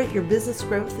 Accelerate Your Business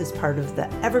Growth is part of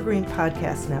the Evergreen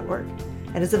Podcast Network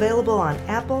and is available on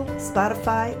Apple,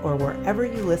 Spotify, or wherever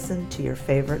you listen to your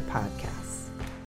favorite podcasts.